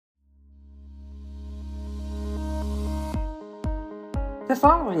The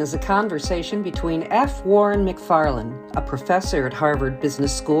following is a conversation between F. Warren McFarlan, a professor at Harvard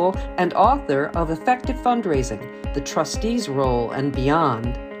Business School and author of Effective Fundraising, The Trustees Role and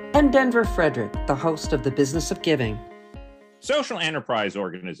Beyond, and Denver Frederick, the host of The Business of Giving. Social enterprise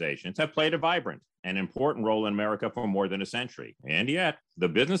organizations have played a vibrant and important role in America for more than a century. And yet, the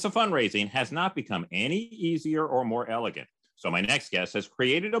business of fundraising has not become any easier or more elegant. So my next guest has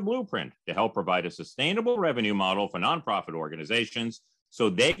created a blueprint to help provide a sustainable revenue model for nonprofit organizations so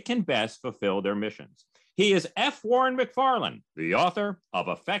they can best fulfill their missions. He is F. Warren McFarlan, the author of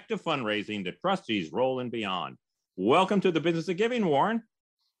Effective Fundraising, The Trustees Role and Beyond. Welcome to the Business of Giving, Warren.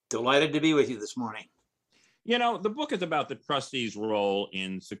 Delighted to be with you this morning. You know, the book is about the trustees' role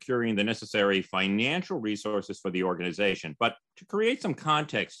in securing the necessary financial resources for the organization. But to create some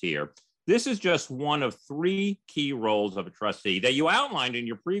context here, this is just one of three key roles of a trustee that you outlined in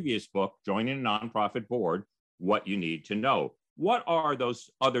your previous book, Joining a Nonprofit Board, What You Need to Know. What are those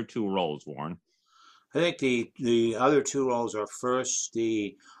other two roles, Warren? I think the other two roles are first,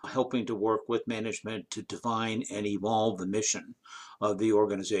 the helping to work with management to define and evolve the mission of the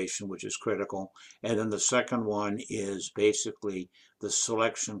organization, which is critical. And then the second one is basically the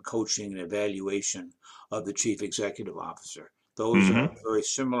selection, coaching, and evaluation of the chief executive officer. Those are very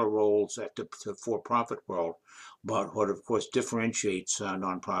similar roles at the for-profit world, but what of course differentiates a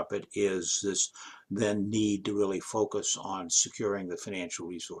nonprofit is this then need to really focus on securing the financial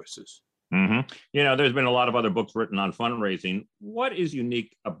resources. You know, there's been a lot of other books written on fundraising. What is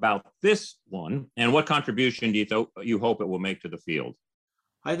unique about this one, and what contribution do you hope it will make to the field?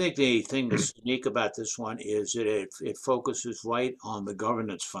 I think the thing that's unique about this one is that it focuses right on the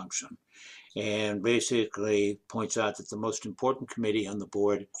governance function and basically points out that the most important committee on the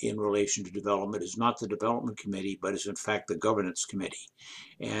board in relation to development is not the development committee, but is in fact the governance committee.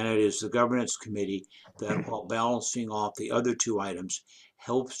 And it is the governance committee that, while balancing off the other two items,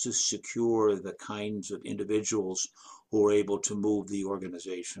 helps to secure the kinds of individuals who are able to move the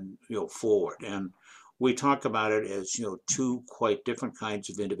organization, forward. And we talk about it as, two quite different kinds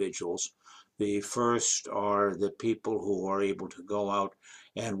of individuals. The first are the people who are able to go out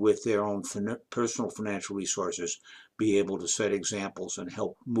and with their own personal financial resources be able to set examples and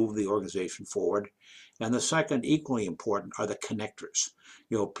help move the organization forward. And the second, equally important, are the connectors,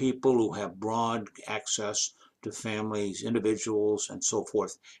 people who have broad access to families, individuals, and so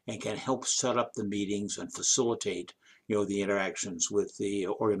forth, and can help set up the meetings and facilitate, the interactions with the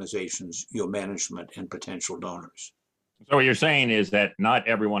organization's, management and potential donors. So what you're saying is that not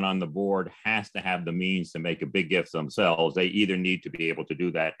everyone on the board has to have the means to make a big gift themselves. They either need to be able to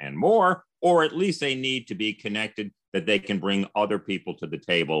do that and more, or at least they need to be connected that they can bring other people to the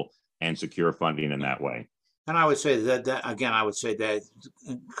table and secure funding in that way. And I would say that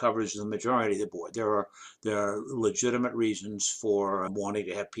covers the majority of the board. There are legitimate reasons for wanting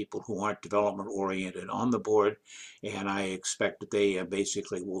to have people who aren't development oriented on the board, and I expect that they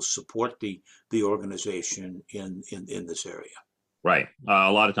basically will support the organization in this area. Right.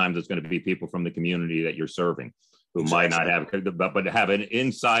 A lot of times it's going to be people from the community that you're serving who might not have, but have an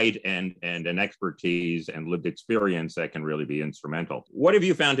insight and an expertise and lived experience that can really be instrumental. What have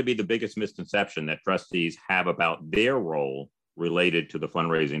you found to be the biggest misconception that trustees have about their role related to the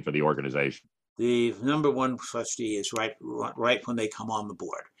fundraising for the organization? The number one trustee is right when they come on the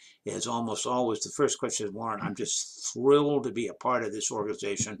board. Is almost always the first question is, Warren, I'm just thrilled to be a part of this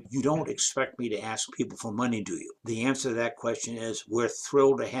organization. You don't expect me to ask people for money, do you? The answer to that question is, we're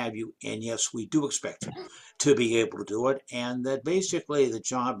thrilled to have you, and yes, we do expect you to be able to do it. And that basically the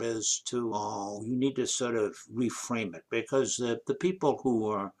job is to, you need to sort of reframe it, because the people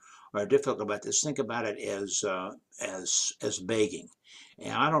who are difficult about this think about it as begging.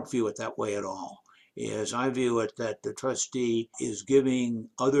 And I don't view it that way at all. I view it that the trustee is giving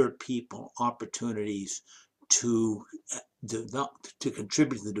other people opportunities to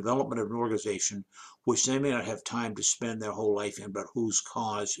contribute to the development of an organization, which they may not have time to spend their whole life in, but whose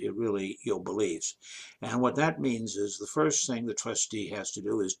cause it really believes. And what that means is the first thing the trustee has to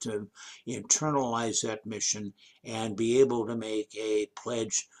do is to internalize that mission and be able to make a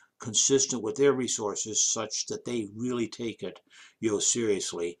pledge consistent with their resources such that they really take it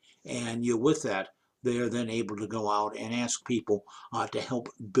seriously. And with that, they're then able to go out and ask people to help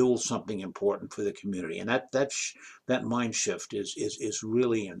build something important for the community. And that mind shift is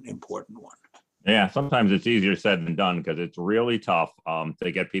really an important one. Yeah, sometimes it's easier said than done because it's really tough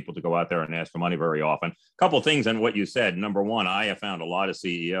to get people to go out there and ask for money very often. A couple of things on what you said. Number one, I have found a lot of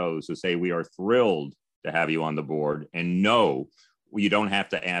CEOs who say we are thrilled to have you on the board, and no, you don't have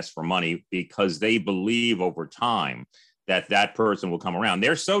to ask for money, because they believe over time that person will come around.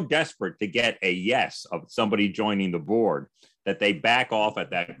 They're so desperate to get a yes of somebody joining the board that they back off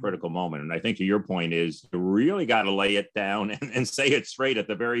at that critical moment. And I think to your point is you really got to lay it down and say it straight at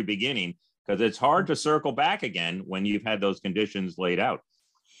the very beginning, because it's hard to circle back again when you've had those conditions laid out.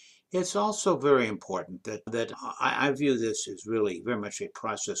 It's also very important that I view this as really very much a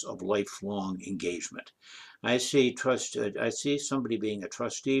process of lifelong engagement. I see somebody being a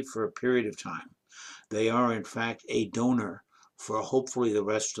trustee for a period of time. They are in fact a donor for hopefully the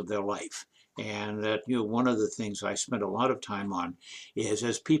rest of their life. And that, one of the things I spend a lot of time on is,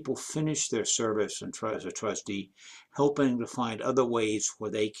 as people finish their service and as a trustee, helping to find other ways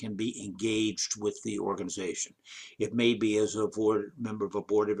where they can be engaged with the organization. It may be as a member of a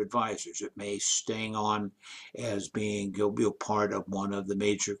board of advisors. It may staying on as being part of one of the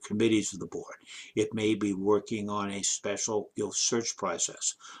major committees of the board. It may be working on a special search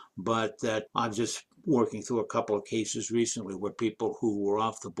process. But that I've just working through a couple of cases recently where people who were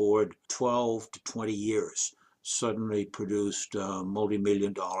off the board 12 to 20 years suddenly produced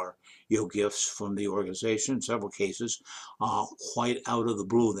multi-million-dollar gifts from the organization. In several cases, quite out of the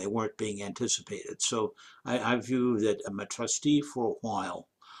blue. They weren't being anticipated. So I view that I'm a trustee for a while,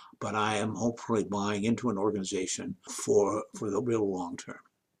 but I am hopefully buying into an organization for the real long term.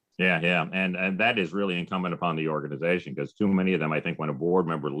 Yeah. And that is really incumbent upon the organization, because too many of them, I think when a board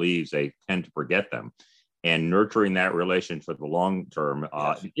member leaves, they tend to forget them. And nurturing that relation for the long term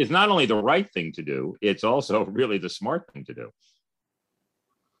is not only the right thing to do, it's also really the smart thing to do.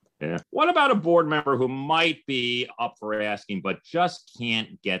 Yeah. What about a board member who might be up for asking, but just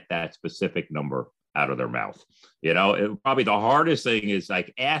can't get that specific number out of their mouth? Probably the hardest thing is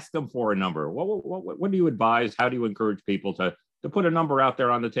like, ask them for a number. What do you advise? How do you encourage people to put a number out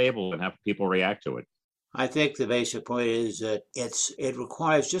there on the table and have people react to it? I think the basic point is that it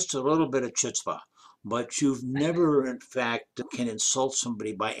requires just a little bit of chutzpah, but you've never, in fact, can insult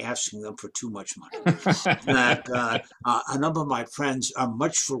somebody by asking them for too much money. A number of my friends are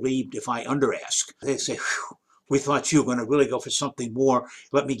much relieved if I underask. They say, we thought you were going to really go for something more.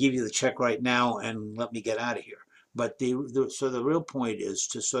 Let me give you the check right now and let me get out of here. But so the real point is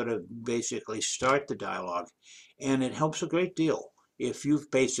to sort of basically start the dialogue, and it helps a great deal. If you've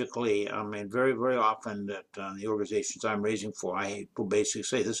basically, very, very often that the organizations I'm raising for, I will basically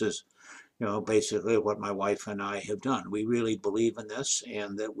say, this is, basically what my wife and I have done. We really believe in this,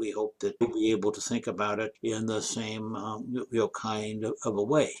 and that we hope that we'll be able to think about it in the same, kind of a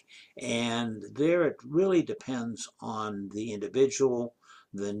way. And there it really depends on the individual,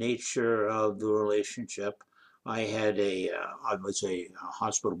 the nature of the relationship. I was a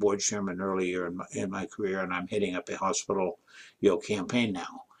hospital board chairman earlier in my career, and I'm heading up a hospital, campaign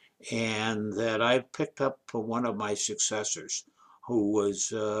now. And that I picked up one of my successors who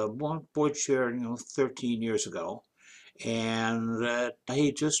was board chair, 13 years ago. And that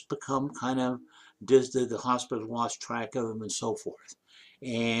he just become kind of, the hospital lost track of him and so forth.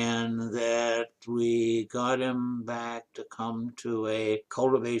 And that we got him back to come to a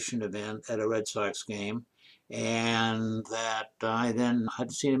cultivation event at a Red Sox game. And that I then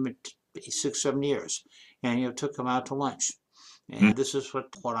had seen him in 6, 7 years, and took him out to lunch. And this is what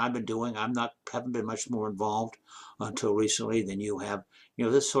I've been doing. Haven't been much more involved until recently than you have.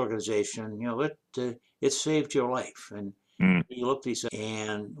 This organization, it saved your life. And you look at these,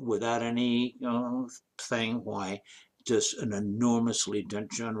 and without any thing, why, just an enormously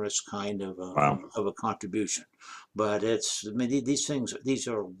generous kind of a contribution. But these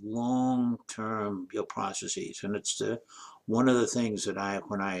are long-term processes, and it's one of the things that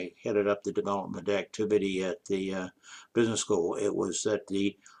when I headed up the development activity at the business school, it was that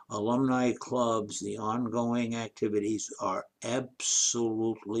the alumni clubs, the ongoing activities are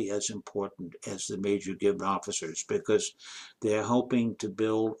absolutely as important as the major gift officers, because they're helping to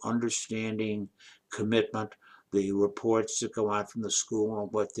build understanding, commitment. The reports that go out from the school on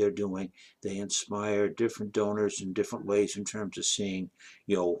what they're doing, they inspire different donors in different ways in terms of seeing,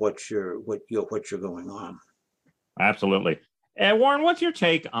 what you're going on. Absolutely. And Warren, what's your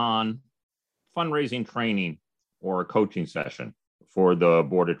take on fundraising training or a coaching session for the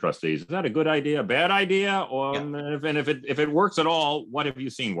board of trustees? Is that a good idea, a bad idea? Or if it works at all, what have you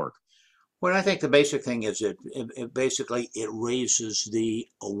seen work? Well, I think the basic thing is it raises the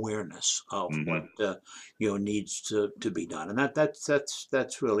awareness of what needs to be done, and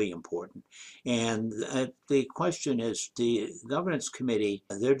that's really important. And the question is, the governance committee,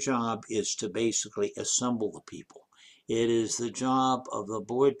 their job is to basically assemble the people. It is the job of the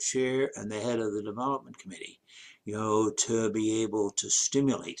board chair and the head of the development committee, to be able to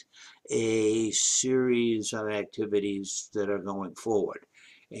stimulate a series of activities that are going forward.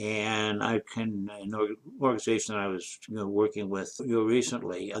 And an organization that I was working with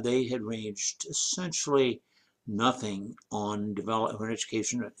recently, they had ranged essentially nothing on development an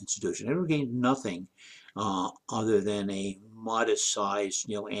education institution. Never gained nothing other than a modest sized,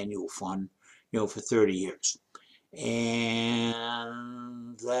 annual fund, for 30 years.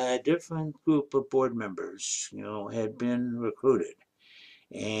 And a different group of board members, had been recruited,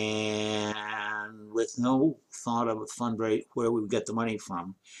 and with no thought of a fundraise where we would get the money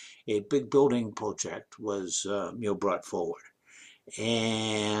from, a big building project was, brought forward.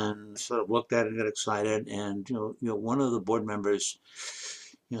 And sort of looked at it and got excited. And one of the board members,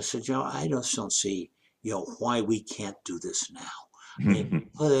 said, I just don't see, why we can't do this now.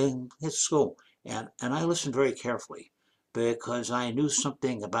 Let's go. And I listened very carefully because I knew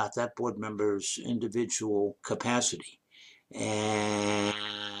something about that board member's individual capacity. And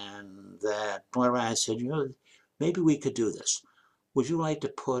that point I said, maybe we could do this. Would you like to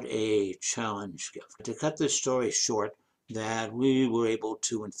put a challenge gift? To cut this story short, that we were able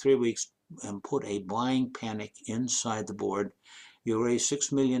to, in 3 weeks, put a buying panic inside the board. You raised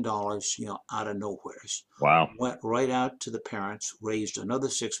 $6 million, out of nowheres. Wow. Went right out to the parents, raised another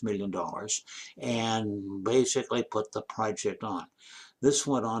 $6 million, and basically put the project on. This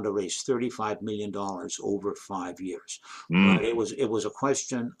went on to raise $35 million over 5 years. But it was a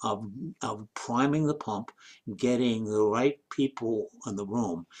question of priming the pump, getting the right people in the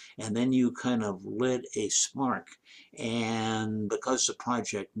room, and then you kind of lit a spark. And because the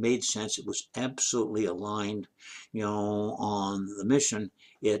project made sense, it was absolutely aligned, on the mission.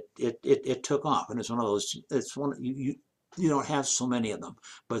 It took off, and it's one of those. It's one you don't have so many of them,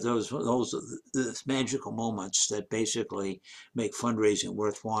 but those are the magical moments that basically make fundraising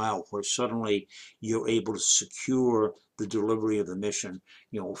worthwhile, where suddenly you're able to secure the delivery of the mission,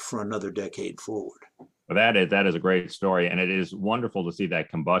 for another decade forward. Well, that is a great story, and it is wonderful to see that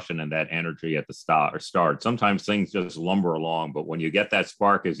combustion and that energy at the start. Sometimes things just lumber along, but when you get that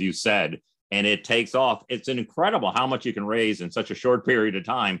spark, as you said, and it takes off, it's incredible how much you can raise in such a short period of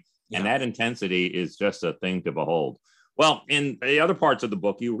time, and that intensity is just a thing to behold. Well, in the other parts of the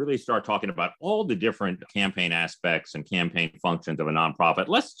book, you really start talking about all the different campaign aspects and campaign functions of a nonprofit.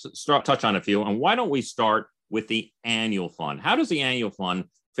 Let's touch on a few. And why don't we start with the annual fund? How does the annual fund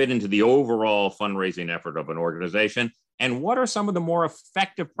fit into the overall fundraising effort of an organization? And what are some of the more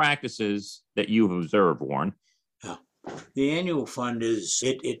effective practices that you've observed, Warren? Yeah. The annual fund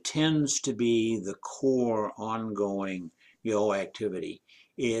it tends to be the core ongoing, activity.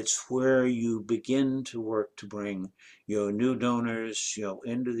 It's where you begin to work to bring, new donors,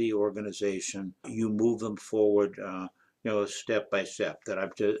 into the organization. You move them forward, step by step.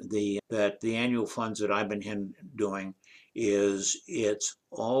 That the annual funds that I've been doing it's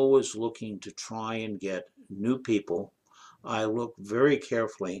always looking to try and get new people. I look very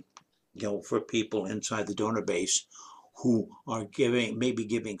carefully, for people inside the donor base who are maybe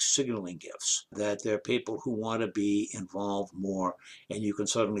giving signaling gifts, that there are people who want to be involved more, and you can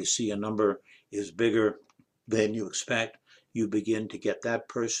suddenly see a number is bigger than you expect. You begin to get that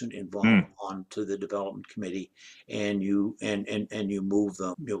person involved onto the development committee, and you move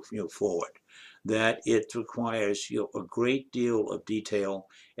them, forward. That it requires, a great deal of detail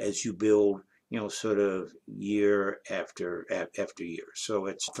as you build, sort of year after year. So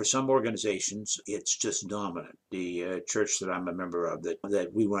it's, for some organizations, it's just dominant. The church that I'm a member of,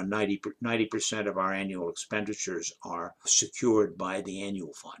 that we run 90% of our annual expenditures are secured by the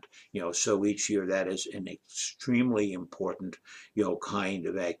annual fund. So each year that is an extremely important, kind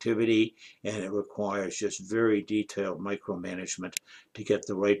of activity, and it requires just very detailed micromanagement to get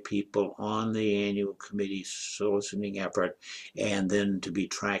the right people on the annual committee soliciting effort, and then to be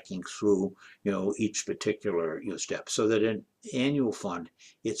tracking through, each particular, step. So that an annual fund,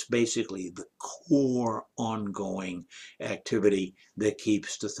 it's basically the core ongoing activity that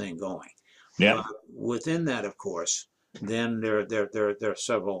keeps the thing going. Yeah. Within that, of course, then there are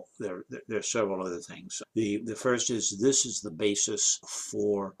several other things. The first is, this is the basis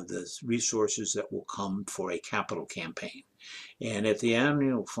for the resources that will come for a capital campaign. And if the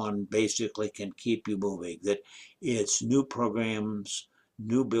annual fund basically can keep you moving, that it's new programs,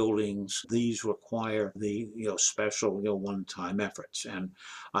 new buildings, these require the special one-time efforts. And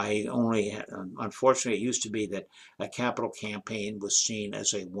I only had, unfortunately, it used to be that a capital campaign was seen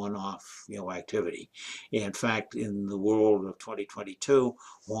as a one-off activity. In fact, in the world of 2022,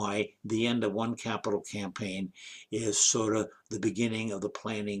 why the end of one capital campaign is sort of the beginning of the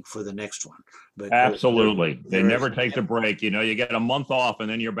planning for the next one. But absolutely, they never take the break. You get a month off and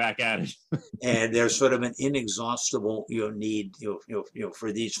then you're back at it. And there's sort of an inexhaustible need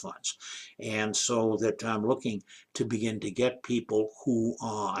for these funds. And so that I'm looking to begin to get people who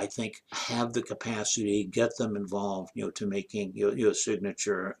I think have the capacity, get them involved, to making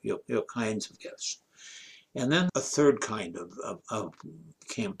signature kinds of gifts. And then a third kind of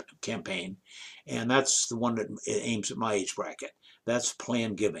campaign, and that's the one that aims at my age bracket. That's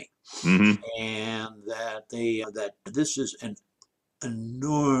plan giving, Mm-hmm. and that this is an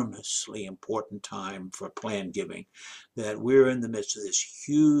enormously important time for plan giving, that we're in the midst of this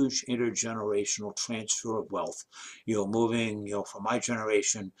huge intergenerational transfer of wealth, moving, from my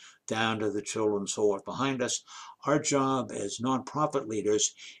generation down to the children and so forth behind us. Our job as nonprofit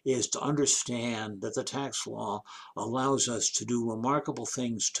leaders is to understand that the tax law allows us to do remarkable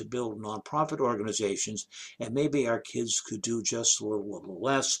things to build nonprofit organizations, and maybe our kids could do just a little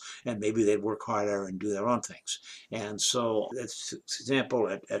less, and maybe they'd work harder and do their own things. And so, that's example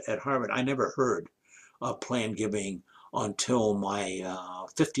at Harvard, I never heard of plan giving until my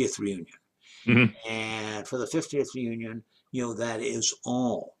 50th reunion. Mm-hmm. And for the 50th reunion, that is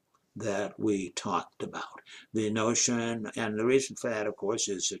all that we talked about. The notion, and the reason for that, of course,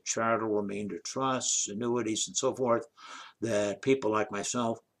 is that charitable remainder trusts, annuities, and so forth, that people like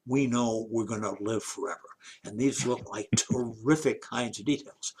myself, we know we're going to live forever. And these look like terrific kinds of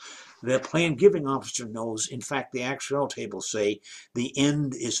details. The plan giving officer knows, in fact, the actuarial tables say the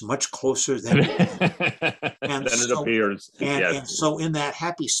end is much closer than and Then it so appears. Yes. and so in that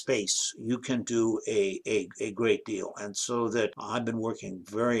happy space you can do a great deal. And so that I've been working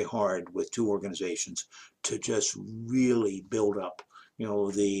very hard with two organizations to just really build up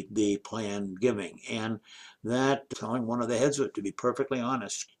the plan giving, and that telling one of the heads of it, to be perfectly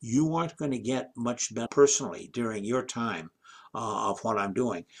honest, you aren't going to get much better personally during your time of what I'm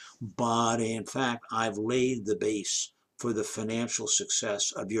doing, but in fact I've laid the base for the financial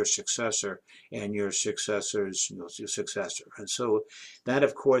success of your successor and your successor's your successor. And so that,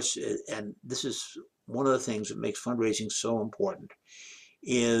 of course, and this is one of the things that makes fundraising so important,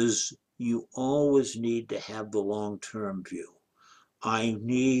 is you always need to have the long-term view. I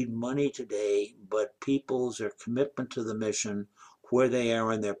need money today, but their commitment to the mission, where they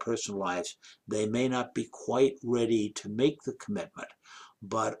are in their personal lives, they may not be quite ready to make the commitment.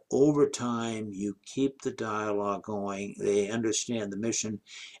 But over time, you keep the dialogue going, they understand the mission,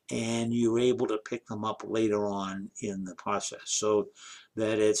 and you're able to pick them up later on in the process. So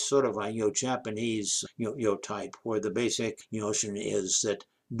that it's sort of a Japanese type, where the basic notion is that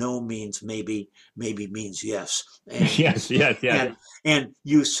no means maybe, maybe means yes. And Yes, yes, yes. and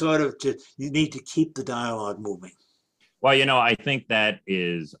you sort of you need to keep the dialogue moving. Well, I think that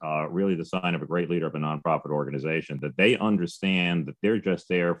is really the sign of a great leader of a nonprofit organization, that they understand that they're just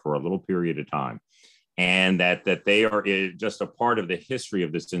there for a little period of time, and that they are just a part of the history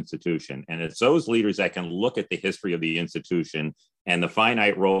of this institution. And it's those leaders that can look at the history of the institution and the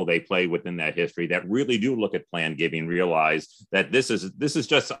finite role they play within that history, that really do look at plan giving, realize that this is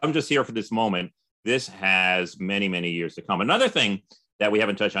just, I'm just here for this moment. This has many, many years to come. Another thing that we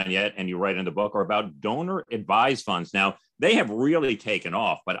haven't touched on yet, and you write in the book, are about donor advised funds. Now, they have really taken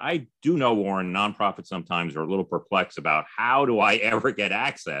off, but I do know, Warren, nonprofits sometimes are a little perplexed about, how do I ever get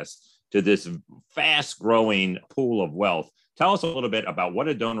access to this fast growing pool of wealth? Tell us a little bit about what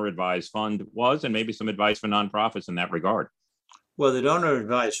a donor advised fund was, and maybe some advice for nonprofits in that regard. Well, the donor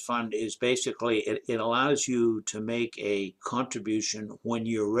advised fund is basically, it allows you to make a contribution when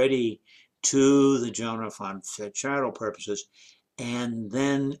you're ready to the donor fund for charitable purposes, and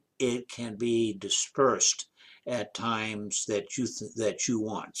then it can be dispersed at times that you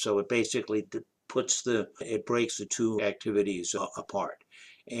want. So it basically it breaks the two activities apart.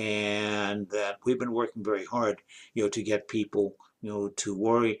 And that we've been working very hard, to get people,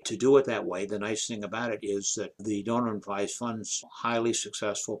 to do it that way. The nice thing about it is that the donor advised funds, highly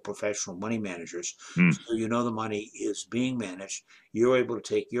successful professional money managers. Hmm. So the money is being managed. You're able to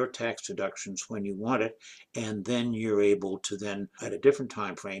take your tax deductions when you want it, and then you're able to then, at a different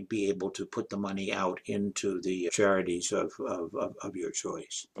time frame, be able to put the money out into the charities of your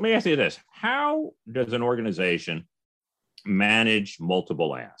choice. Let me ask you this. How does an organization manage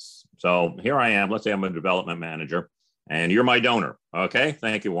multiple asks? So here I am, let's say I'm a development manager, and you're my donor. Okay.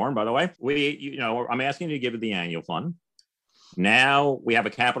 Thank you, Warren, by the way. I'm asking you to give it the annual fund. Now we have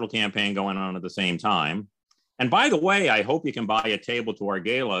a capital campaign going on at the same time. And by the way, I hope you can buy a table to our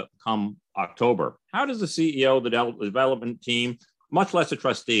gala come October. How does the CEO of the development team, much less a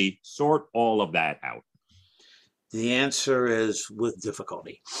trustee, sort all of that out? The answer is with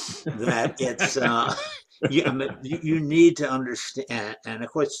difficulty. That it's you need to understand, and of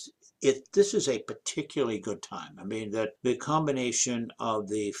course, this is a particularly good time. I mean, that the combination of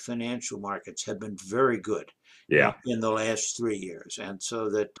the financial markets have been very good. Yeah. In the last 3 years. And so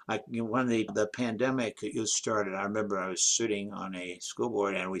that when the pandemic started, I remember I was sitting on a school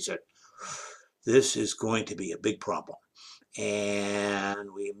board and we said, this is going to be a big problem.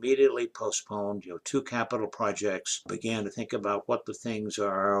 And we immediately postponed, 2 capital projects, began to think about what the things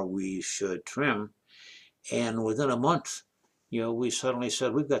are we should trim. And within a month, we suddenly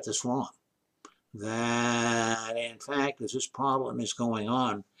said, we've got this wrong. That in fact, as this problem is going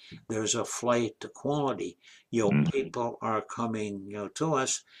on, there's a flight to quality. People are coming, to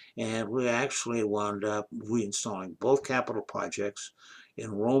us, and we actually wound up reinstalling both capital projects.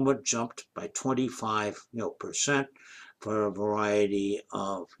 Enrollment jumped by 25%, for a variety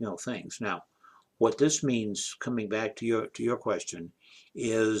of, things. Now, what this means, coming back to your question,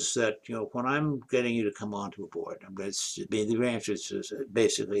 is that when I'm getting you to come onto a board, the answer is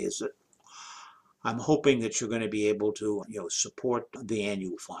basically is that I'm hoping that you're going to be able to, support the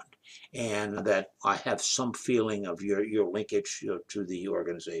annual fund, and that I have some feeling of your linkage, to the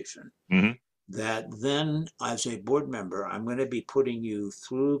organization. Mm-hmm. That then, as a board member, I'm going to be putting you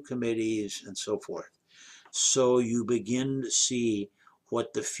through committees and so forth, so you begin to see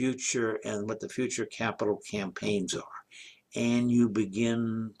what the future capital campaigns are, and you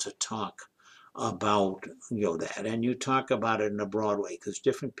begin to talk about that, and you talk about it in a broad way, because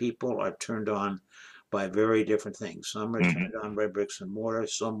different people are turned on by very different things. Some are turned on by bricks and mortar,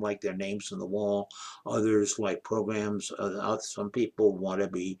 some like their names on the wall, others like programs, some people want to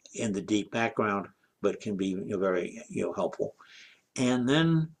be in the deep background but can be very helpful. And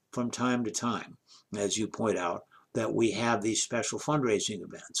then from time to time, as you point out, that we have these special fundraising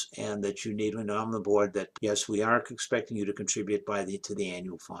events, and that you need to know on the board that yes, we are expecting you to contribute to the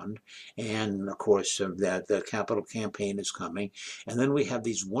annual fund, and of course that the capital campaign is coming, and then we have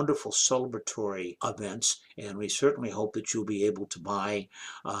these wonderful celebratory events, and we certainly hope that you'll be able to buy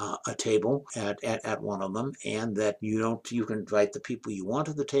a table at one of them, and that you can invite the people you want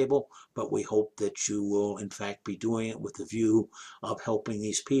to the table, but we hope that you will in fact be doing it with the view of helping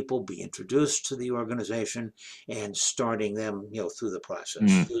these people be introduced to the organization and starting them, through the process.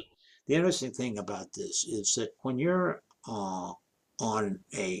 Mm-hmm. The interesting thing about this is that when you're on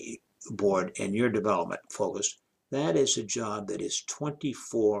a board and you're development focused, that is a job that is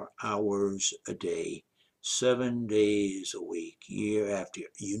 24 hours a day, 7 days a week, year after year.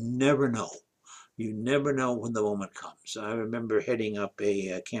 You never know. You never know when the moment comes. I remember heading up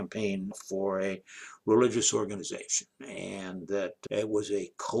a campaign for a religious organization, and that it was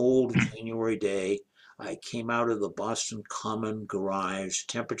a cold January day. I came out of the Boston Common garage.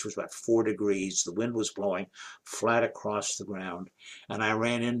 Temperature was about 4 degrees. The wind was blowing flat across the ground. And I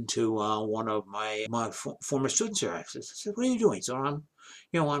ran into one of my former students here. I said, what are you doing? So I'm,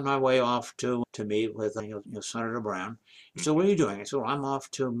 on my way off to meet with Senator Brown. He said, what are you doing? I said, well, I'm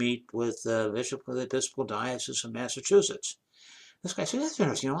off to meet with the Bishop of the Episcopal Diocese of Massachusetts. This guy said, that's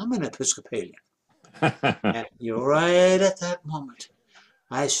interesting. I'm an Episcopalian. And right at that moment,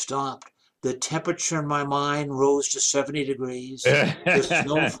 I stopped. The temperature in my mind rose to 70 degrees. The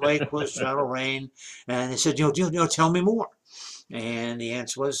snowflake was out of rain. And he said, tell me more. And the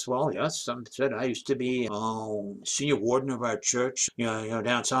answer was, well, yes. I said, I used to be senior warden of our church,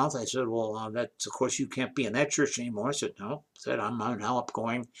 down south. I said, well, that's, of course, you can't be in that church anymore. I said, no. I said, I'm now up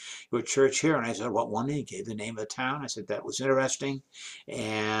going your church here. And I said, what one? He gave the name of the town. I said, that was interesting.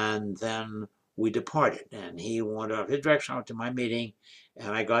 And then we departed. And he went off his direction. I went to my meeting.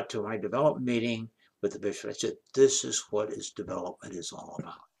 And I got to my development meeting with the bishop. I said, this is what development is all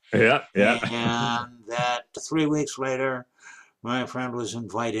about. Yeah. And that 3 weeks later, my friend was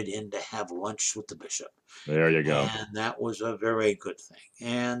invited in to have lunch with the bishop. There you go. And that was a very good thing.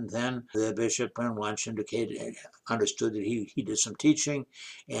 And then the bishop in lunch understood that he did some teaching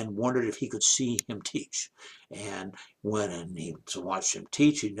and wondered if he could see him teach. And went and he watched him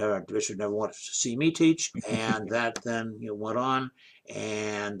teach. The bishop never wanted to see me teach. And that then went on.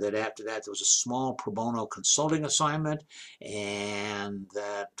 And that after that, there was a small pro bono consulting assignment. And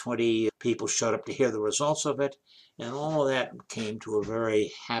that 20 people showed up to hear the results of it. And all of that came to a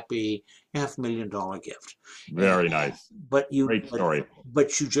very happy $500,000 gift. Very nice. Great story.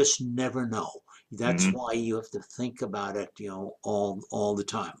 But you just never know. That's why you have to think about it, all the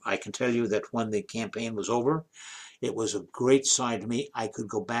time. I can tell you that when the campaign was over, it was a great sign to me. I could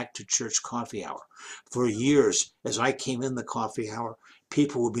go back to church coffee hour. For years, as I came in the coffee hour,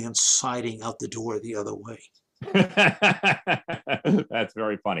 people would be siding out the door the other way. That's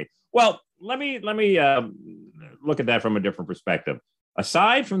very funny. Well, let me look at that from a different perspective.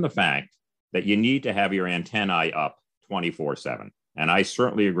 Aside from the fact that you need to have your antennae up 24/7, and I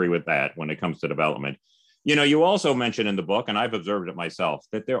certainly agree with that when it comes to development. You also mentioned in the book, and I've observed it myself,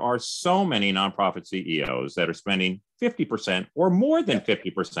 that there are so many nonprofit CEOs that are spending 50% or more than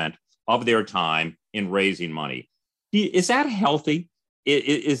 50% of their time in raising money. Is that healthy?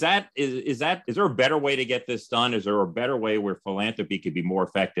 Is there a better way to get this done? Is there a better way where philanthropy could be more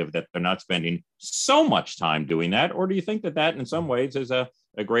effective, that they're not spending so much time doing that? Or do you think that in some ways is a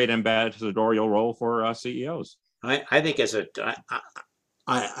great ambassadorial role for CEOs? I think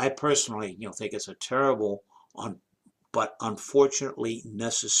I personally, think it's a terrible but unfortunately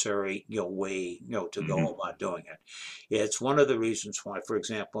necessary, way, to go about doing it. It's one of the reasons why, for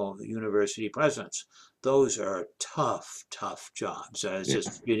example, the university presidents, those are tough jobs. I was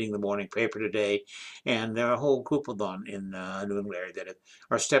just reading the morning paper today, and there are a whole group of them in New England area that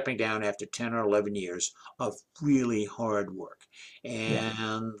are stepping down after 10 or 11 years of really hard work.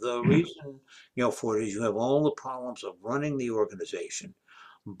 And the reason, for it is you have all the problems of running the organization,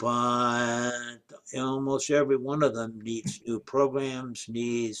 but almost every one of them needs new programs,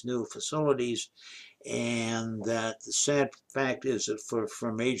 needs new facilities, and that the sad fact is that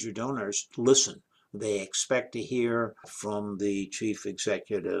for major donors, listen. They expect to hear from the chief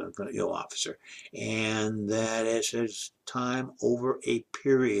executive officer, and that is his time over a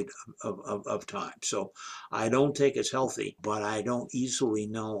period of time. So I don't think it's healthy, but I don't easily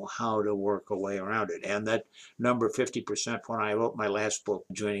know how to work a way around it. And that number 50%, when I wrote my last book,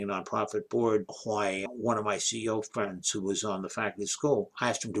 Joining a Nonprofit Board, why one of my CEO friends who was on the faculty school, I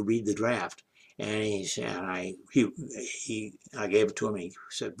asked him to read the draft. And he said, I gave it to him. He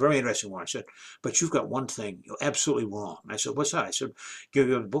said, very interesting one. I said, but you've got one thing you're absolutely wrong. I said, what's that? I said,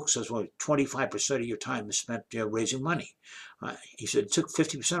 your book says, well, 25% of your time is spent raising money. He said, it took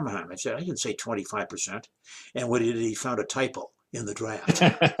 50% of my time. I said, I didn't say 25%. And what he did, he found a typo in the draft.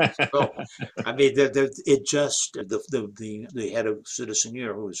 So, I mean, it just, the head of Citizen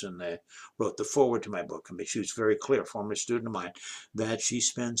Year, who was in there, wrote the forward to my book. I mean, she was very clear, former student of mine, that she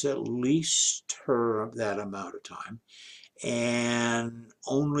spends at least that amount of time. And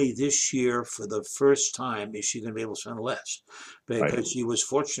only this year, for the first time, is she going to be able to spend less, because she was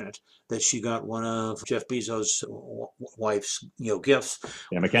fortunate that she got one of Jeff Bezos' wife's, gifts.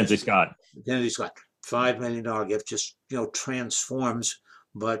 Yeah, Mackenzie Scott. $5 million gift, just transforms.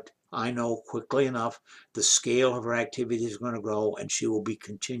 But I know quickly enough the scale of her activity is going to grow, and she will be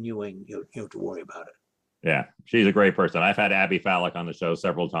continuing to worry about it. Yeah, she's a great person. I've had Abby Fallick on the show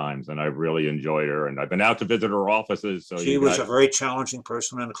several times, and I've really enjoyed her. And I've been out to visit her offices. So she was a very challenging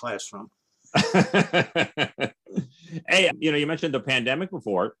person in the classroom. Hey, you mentioned the pandemic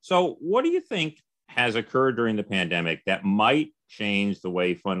before. So what do you think has occurred during the pandemic that might change the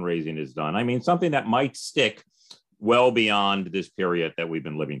way fundraising is done? I mean, something that might stick well beyond this period that we've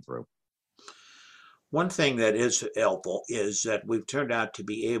been living through. One thing that is helpful is that we've turned out to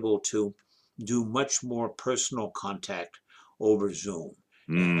be able to do much more personal contact over Zoom.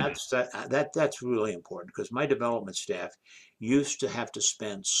 And that's really important, because my development staff used to have to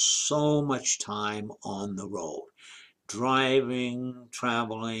spend so much time on the road, driving,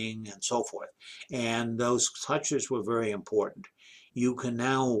 traveling, and so forth. And those touches were very important. You can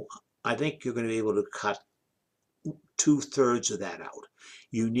now, I think you're going to be able to cut 2/3 of that out.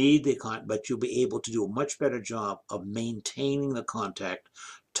 You need but you'll be able to do a much better job of maintaining the contact,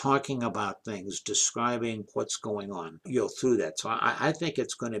 talking about things, describing what's going on, through that. So I think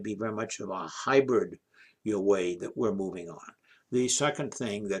it's going to be very much of a hybrid, way that we're moving on. The second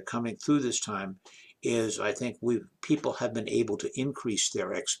thing that coming through this time is, I think people have been able to increase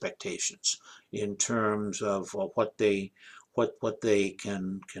their expectations in terms of what they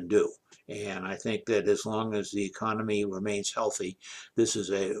can do. And I think that as long as the economy remains healthy, this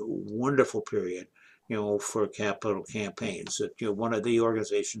is a wonderful period, for capital campaigns. That one of the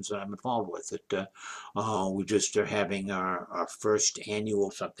organizations that I'm involved with, that we just are having our first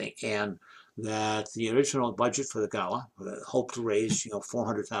annual something, and that the original budget for the gala hoped to raise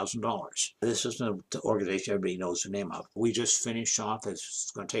 $400,000. This is an organization everybody knows the name of. We just finished off.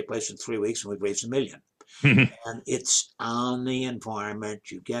 It's going to take place in 3 weeks, and we've raised $1 million. And it's on the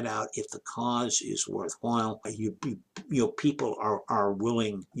environment. You get out. If the cause is worthwhile, people are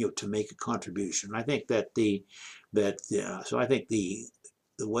willing to make a contribution. I think that so I think the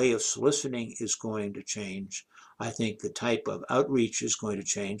way of soliciting is going to change. I think the type of outreach is going to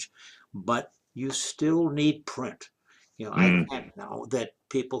change, but you still need print. I can't know that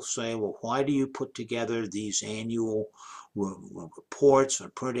people say, well, why do you put together these annual reports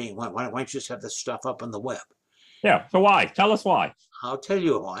and printing? Why don't you just have this stuff up on the web? Yeah, so why? Tell us why. I'll tell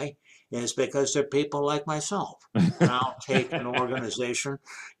you why. Is because they're people like myself. I'll take an organization,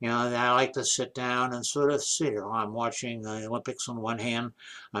 that I like to sit down and sort of see. I'm watching the Olympics on one hand.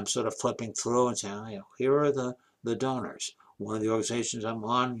 I'm sort of flipping through and saying, here are the donors. One of the organizations I'm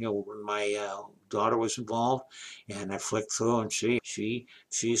on, my daughter was involved, and I flicked through and she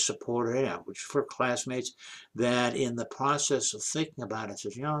supported it, which for classmates that in the process of thinking about it,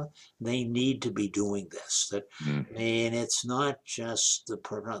 says, they need to be doing this. That and it's not just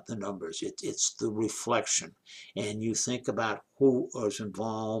the numbers, it's the reflection. And you think about who was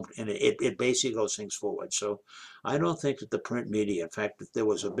involved, and it basically goes things forward. So I don't think that the print media, in fact, if there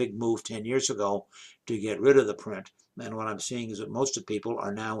was a big move 10 years ago to get rid of the print, and what I'm seeing is that most of the people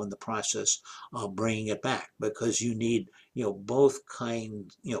are now in the process of bringing it back, because you need, both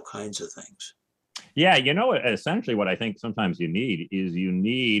kinds of things. Yeah, essentially what I think sometimes you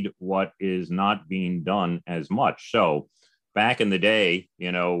need what is not being done as much. So back in the day,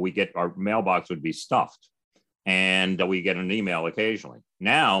 we get our mailbox would be stuffed, and we get an email occasionally.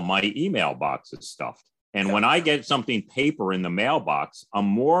 Now my email box is stuffed. And when I get something paper in the mailbox,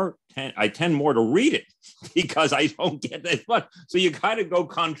 I tend more to read it because I don't get as much. So you kind of go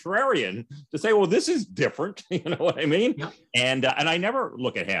contrarian to say, well, this is different. You know what I mean? Yeah. And I never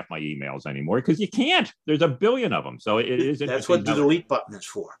look at half my emails anymore because you can't. There's a billion of them. So it is interesting. That's what the delete button is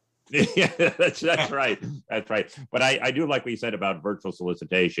for. Yeah, that's right. That's right. But I do like what you said about virtual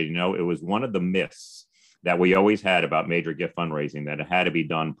solicitation. It was one of the myths that we always had about major gift fundraising, that it had to be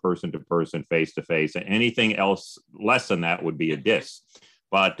done person to person, face to face, and anything else less than that would be a diss.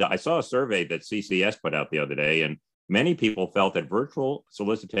 But I saw a survey that CCS put out the other day, and many people felt that virtual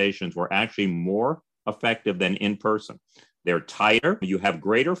solicitations were actually more effective than in person. They're tighter, you have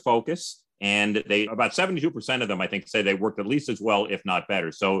greater focus, and about 72% of them, I think, say they worked at least as well, if not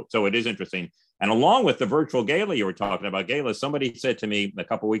better. So it is interesting. And along with the virtual gala you were talking about, gala, somebody said to me a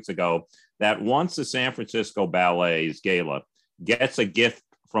couple of weeks ago that once the San Francisco Ballet's gala gets a gift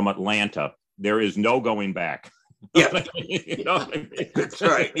from Atlanta, there is no going back. Yeah. You know what I mean? That's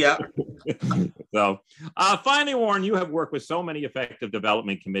right. Yeah. So finally, Warren, you have worked with so many Effective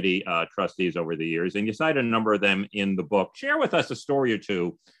Development Committee trustees over the years, and you cite a number of them in the book. Share with us a story or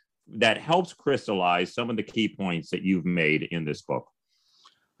two that helps crystallize some of the key points that you've made in this book.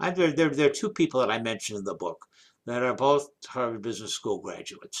 There are two people that I mentioned in the book that are both Harvard Business School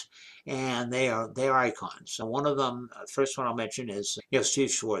graduates, and they're icons. So one of them, first one I'll mention is Steve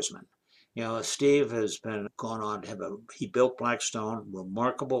Schwarzman. Steve has gone on to he built Blackstone,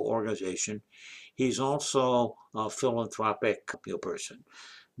 remarkable organization. He's also a philanthropic person.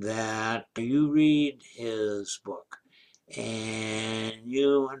 That you read his book and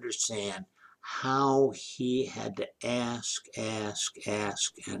you understand how he had to ask, and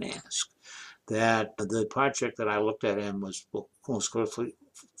ask. That the project that I looked at him was most closely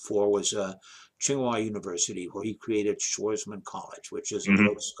for was Tsinghua University, where he created Schwarzman College, which is a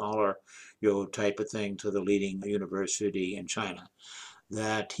Rhodes Scholar, type of thing to the leading university in China.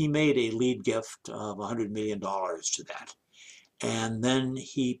 That he made a lead gift of $100 million to that, and then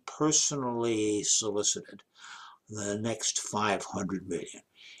he personally solicited the next 500 million.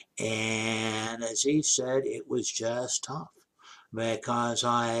 And as he said, it was just tough, because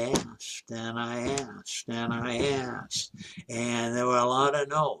I asked and I asked and I asked, and there were a lot of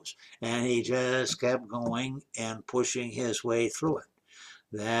no's, and he just kept going and pushing his way through it.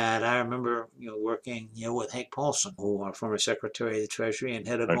 That I remember, working, with Hank Paulson, who our former Secretary of the Treasury and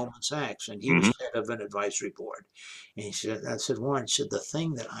head of Goldman Sachs, and he was head of an advisory board. And I said, Warren, the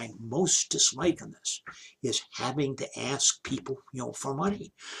thing that I most dislike in this is having to ask people, for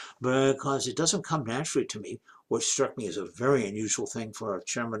money, because it doesn't come naturally to me, which struck me as a very unusual thing for a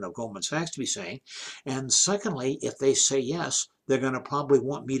chairman of Goldman Sachs to be saying. And secondly, if they say yes, they're going to probably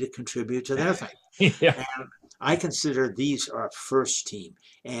want me to contribute to their thing. Yeah. And I consider these our first team.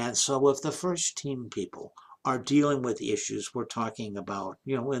 And so if the first team people are dealing with the issues we're talking about,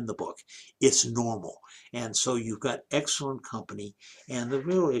 in the book, it's normal. And so you've got excellent company. And the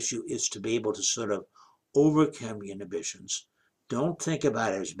real issue is to be able to sort of overcome your inhibitions. Don't think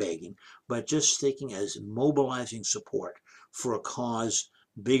about it as begging, but just thinking as mobilizing support for a cause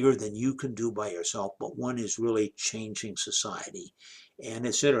bigger than you can do by yourself, but one is really changing society. And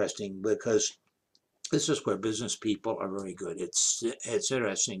it's interesting because this is where business people are very good. It's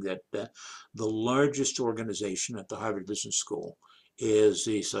interesting that the largest organization at the Harvard Business School is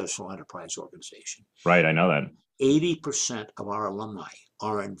the Social Enterprise Organization. Right, I know that. 80% of our alumni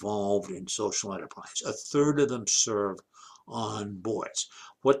are involved in social enterprise. A third of them serve on boards.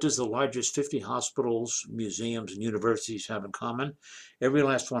 What does the largest 50 hospitals, museums, and universities have in common? Every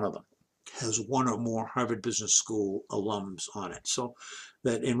last one of them has one or more Harvard Business School alums on it. So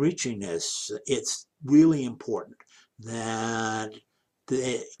that in reaching this, it's really important that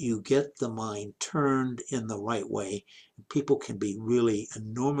you get the mind turned in the right way. People can be really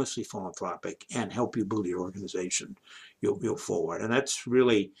enormously philanthropic and help you build your organization, you'll forward. And that's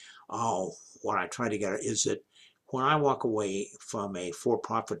really what I try to get at, is that when I walk away from a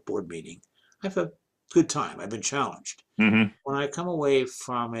for-profit board meeting, I've had a good time. I've been challenged. Mm-hmm. When I come away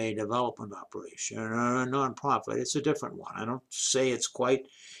from a development operation or a nonprofit, it's a different one. I don't say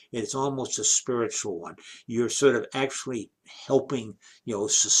it's almost a spiritual one. You're sort of actually helping,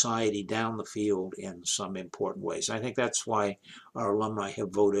 society down the field in some important ways. I think that's why our alumni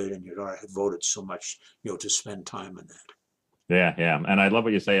have voted, and your daughter have voted so much, to spend time in that. Yeah, yeah. And I love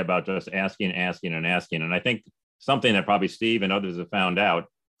what you say about just asking. And I think something that probably Steve and others have found out,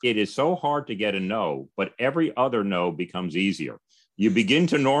 it is so hard to get a no, but every other no becomes easier. You begin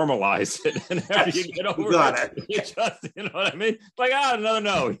to normalize it, and after you get over it, you just, you know what I mean? It's like, another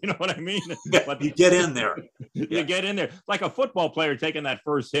no, you know what I mean? Yeah, but you get in there. You get in there. Like a football player taking that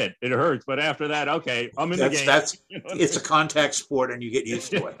first hit. It hurts, but after that, okay, I'm in the game. It's a contact sport, and you get used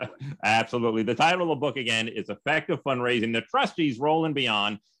to it. Absolutely. The title of the book, again, is Effective Fundraising, the Trustees Role and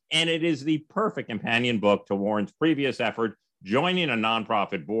Beyond, and it is the perfect companion book to Warren's previous effort, joining a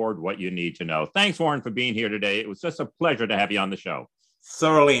nonprofit board, what you need to know. Thanks, Warren, for being here today. It was just a pleasure to have you on the show.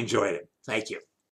 Thoroughly enjoyed it. Thank you.